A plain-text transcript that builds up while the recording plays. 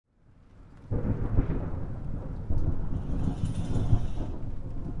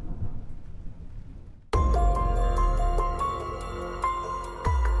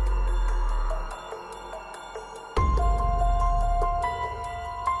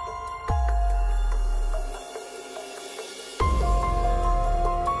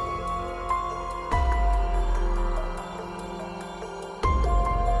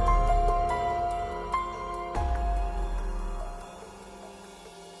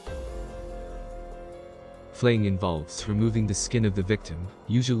Flaying involves removing the skin of the victim,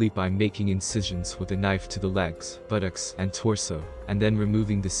 usually by making incisions with a knife to the legs, buttocks, and torso, and then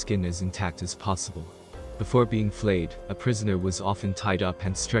removing the skin as intact as possible. Before being flayed, a prisoner was often tied up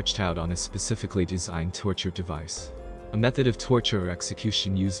and stretched out on a specifically designed torture device. A method of torture or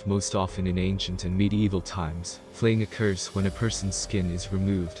execution used most often in ancient and medieval times, flaying occurs when a person's skin is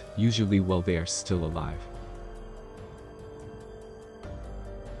removed, usually while they are still alive.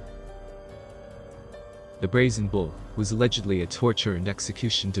 The brazen bull was allegedly a torture and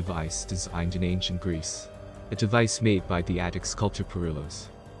execution device designed in ancient Greece. A device made by the Attic sculptor Paramos.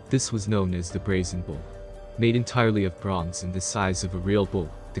 This was known as the brazen bull. Made entirely of bronze and the size of a real bull,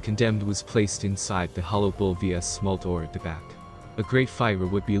 the condemned was placed inside the hollow bull via a small door at the back. A great fire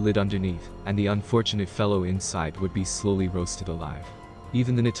would be lit underneath, and the unfortunate fellow inside would be slowly roasted alive.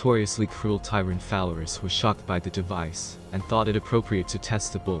 Even the notoriously cruel tyrant Phalaris was shocked by the device, and thought it appropriate to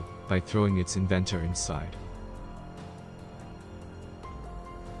test the bull by throwing its inventor inside.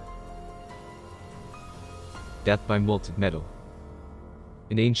 Death by molten metal.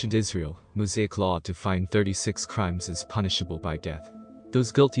 In ancient Israel, Mosaic law defined 36 crimes as punishable by death.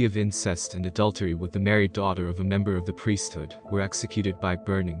 Those guilty of incest and adultery with the married daughter of a member of the priesthood were executed by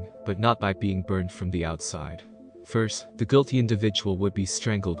burning, but not by being burned from the outside. First, the guilty individual would be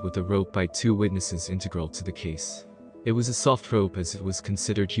strangled with a rope by 2 witnesses integral to the case. It was a soft rope as it was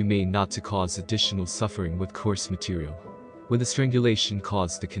considered humane not to cause additional suffering with coarse material. When the strangulation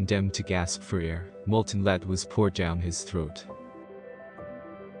caused the condemned to gasp for air, molten lead was poured down his throat.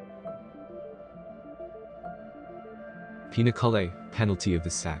 Poena cullei, penalty of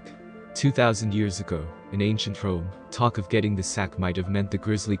the sack. 2,000 years ago, in ancient Rome, talk of getting the sack might have meant the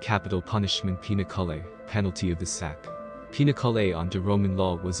grisly capital punishment poena cullei, penalty of the sack. Poena cullei under Roman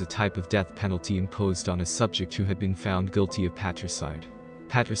law was a type of death penalty imposed on a subject who had been found guilty of patricide.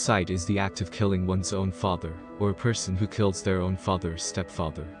 Patricide is the act of killing one's own father, or a person who kills their own father or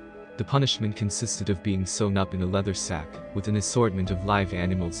stepfather. The punishment consisted of being sewn up in a leather sack, with an assortment of live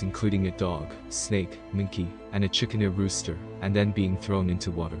animals including a dog, snake, monkey, and a chicken or rooster, and then being thrown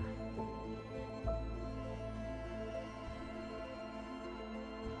into water.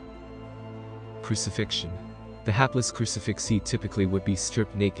 Crucifixion. The hapless crucifixee typically would be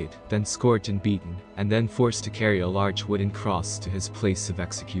stripped naked, then scourged and beaten, and then forced to carry a large wooden cross to his place of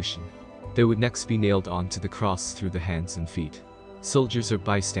execution. They would next be nailed onto the cross through the hands and feet. Soldiers or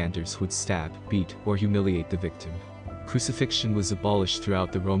bystanders would stab, beat, or humiliate the victim. Crucifixion was abolished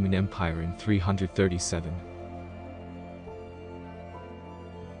throughout the Roman Empire in 337.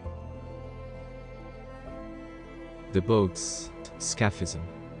 The boats. Scaphism.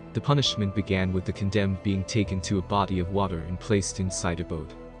 The punishment began with the condemned being taken to a body of water and placed inside a boat.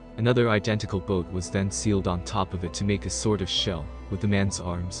 Another identical boat was then sealed on top of it to make a sort of shell, with the man's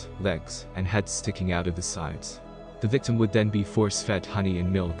arms, legs, and head sticking out of the sides. The victim would then be force-fed honey and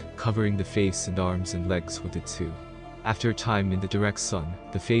milk, covering the face and arms and legs with it too. After a time in the direct sun,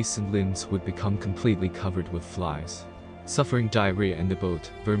 the face and limbs would become completely covered with flies. Suffering diarrhea in the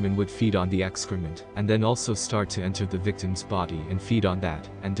boat, vermin would feed on the excrement, and then also start to enter the victim's body and feed on that,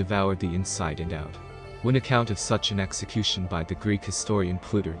 and devour the inside and out. One account of such an execution by the Greek historian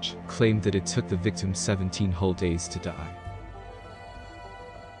Plutarch claimed that it took the victim 17 whole days to die.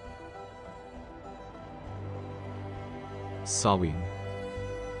 Sawing.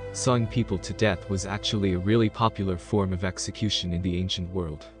 Sawing people to death was actually a really popular form of execution in the ancient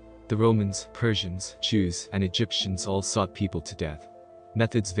world. The Romans, Persians, Jews, and Egyptians all sawed people to death.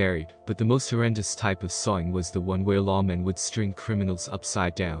 Methods varied, but the most horrendous type of sawing was the one where lawmen would string criminals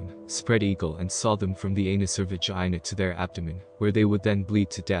upside down, spread eagle and saw them from the anus or vagina to their abdomen, where they would then bleed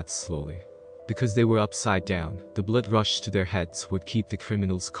to death slowly. Because they were upside down, the blood rush to their heads would keep the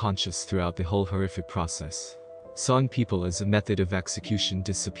criminals conscious throughout the whole horrific process. Sawing people as a method of execution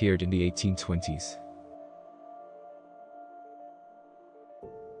disappeared in the 1820s.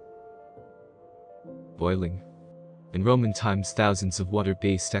 Boiling. In Roman times, thousands of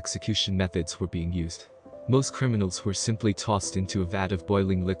water-based execution methods were being used. Most criminals were simply tossed into a vat of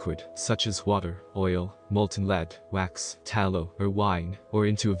boiling liquid, such as water, oil, molten lead, wax, tallow, or wine, or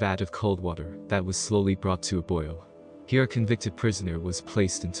into a vat of cold water that was slowly brought to a boil. Here a convicted prisoner was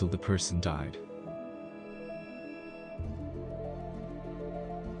placed until the person died.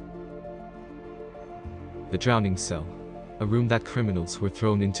 The drowning cell. A room that criminals were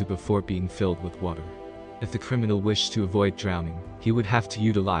thrown into before being filled with water. If the criminal wished to avoid drowning, he would have to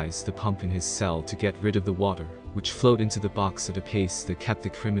utilize the pump in his cell to get rid of the water, which flowed into the box at a pace that kept the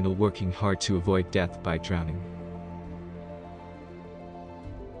criminal working hard to avoid death by drowning.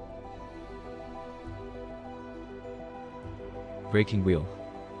 Breaking wheel.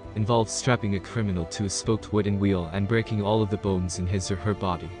 involves strapping a criminal to a spoked wooden wheel and breaking all of the bones in his or her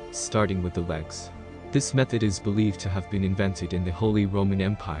body, starting with the legs. This method is believed to have been invented in the Holy Roman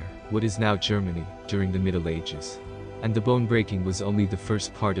Empire, what is now Germany, during the Middle Ages. And the bone breaking was only the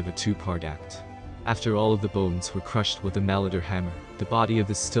first part of a two-part act. After all of the bones were crushed with a mallet or hammer, the body of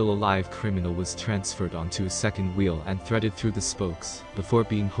the still alive criminal was transferred onto a second wheel and threaded through the spokes, before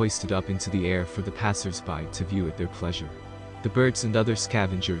being hoisted up into the air for the passers-by to view at their pleasure. The birds and other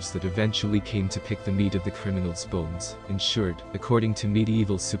scavengers that eventually came to pick the meat of the criminal's bones ensured, according to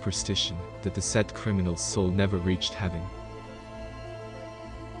medieval superstition, that the said criminal's soul never reached heaven.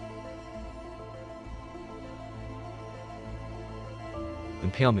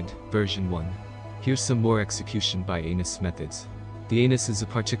 Impalement, version 1. Here's some more execution by anus methods. The anus is a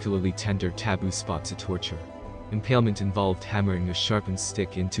particularly tender taboo spot to torture. Impalement involved hammering a sharpened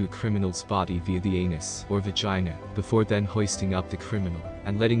stick into a criminal's body via the anus or vagina, before then hoisting up the criminal,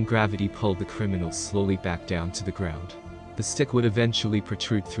 and letting gravity pull the criminal slowly back down to the ground. The stick would eventually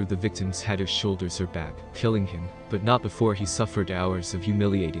protrude through the victim's head or shoulders or back, killing him, but not before he suffered hours of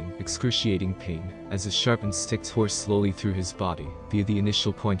humiliating, excruciating pain, as a sharpened stick tore slowly through his body, via the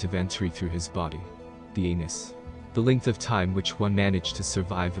initial point of entry through his body, the anus. The length of time which one managed to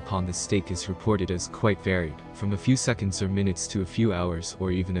survive upon the stake is reported as quite varied, from a few seconds or minutes to a few hours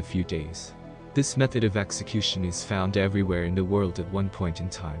or even a few days. This method of execution is found everywhere in the world at one point in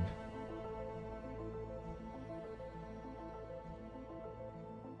time.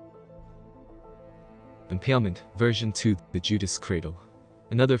 Impalement, version 2, the Judas Cradle.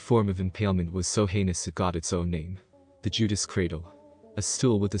 Another form of impalement was so heinous it got its own name. The Judas Cradle. A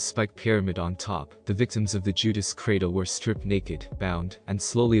stool with a spiked pyramid on top, the victims of the Judas Cradle were stripped naked, bound, and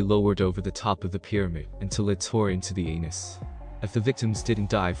slowly lowered over the top of the pyramid until it tore into the anus. If the victims didn't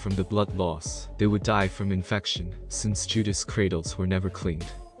die from the blood loss, they would die from infection, since Judas Cradles were never cleaned.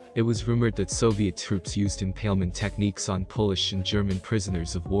 It was rumored that Soviet troops used impalement techniques on Polish and German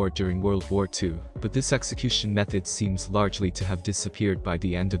prisoners of war during World War II, but this execution method seems largely to have disappeared by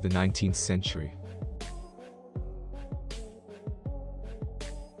the end of the 19th century.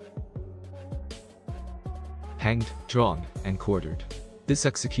 Hanged, drawn, and quartered. This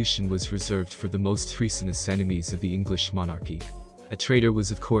execution was reserved for the most treasonous enemies of the English monarchy. A traitor was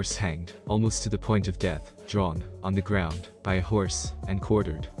of course hanged, almost to the point of death, drawn, on the ground, by a horse, and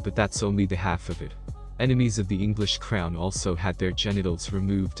quartered, but that's only the half of it. Enemies of the English crown also had their genitals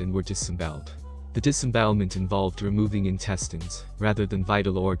removed and were disemboweled. The disembowelment involved removing intestines, rather than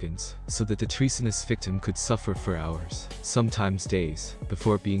vital organs, so that the treasonous victim could suffer for hours, sometimes days,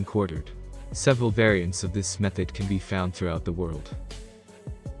 before being quartered. Several variants of this method can be found throughout the world.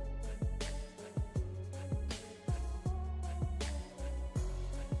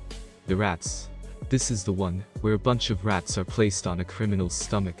 The rats. This is the one, where a bunch of rats are placed on a criminal's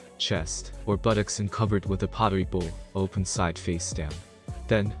stomach, chest, or buttocks and covered with a pottery bowl, open side face down.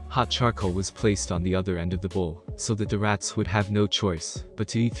 Then, hot charcoal was placed on the other end of the bowl, so that the rats would have no choice but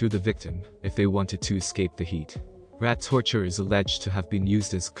to eat through the victim, if they wanted to escape the heat. Rat torture is alleged to have been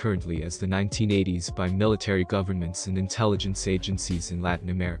used as currently as the 1980s by military governments and intelligence agencies in Latin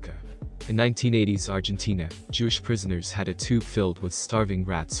America. In 1980s Argentina, Jewish prisoners had a tube filled with starving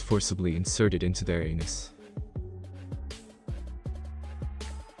rats forcibly inserted into their anus.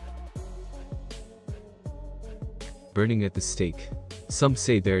 Burning at the stake. Some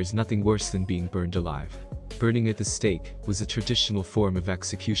say there is nothing worse than being burned alive. Burning at the stake was a traditional form of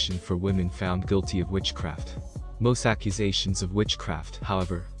execution for women found guilty of witchcraft. Most accusations of witchcraft,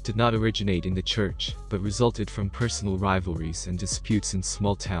 however, did not originate in the church, but resulted from personal rivalries and disputes in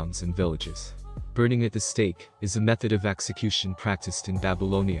small towns and villages. Burning at the stake is a method of execution practiced in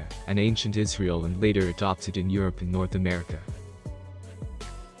Babylonia and ancient Israel and later adopted in Europe and North America.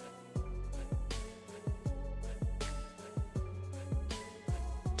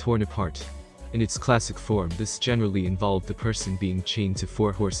 Torn apart. In its classic form, this generally involved the person being chained to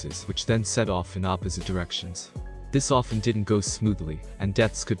 4 horses which then set off in opposite directions. This often didn't go smoothly, and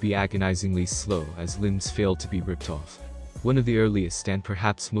deaths could be agonizingly slow as limbs failed to be ripped off. One of the earliest and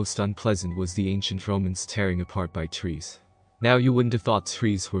perhaps most unpleasant was the ancient Romans tearing apart by trees. Now you wouldn't have thought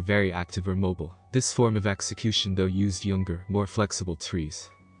trees were very active or mobile. This form of execution though used younger, more flexible trees.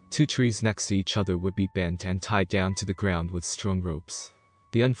 2 trees next to each other would be bent and tied down to the ground with strong ropes.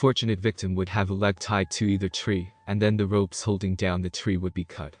 The unfortunate victim would have a leg tied to either tree, and then the ropes holding down the tree would be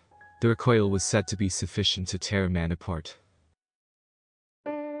cut. The recoil was said to be sufficient to tear a man apart.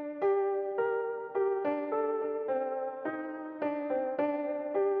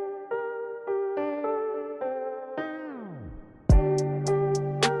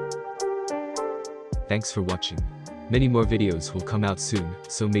 Thanks for watching. Many more videos will come out soon,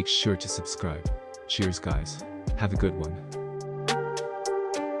 so make sure to subscribe. Cheers guys. Have a good one.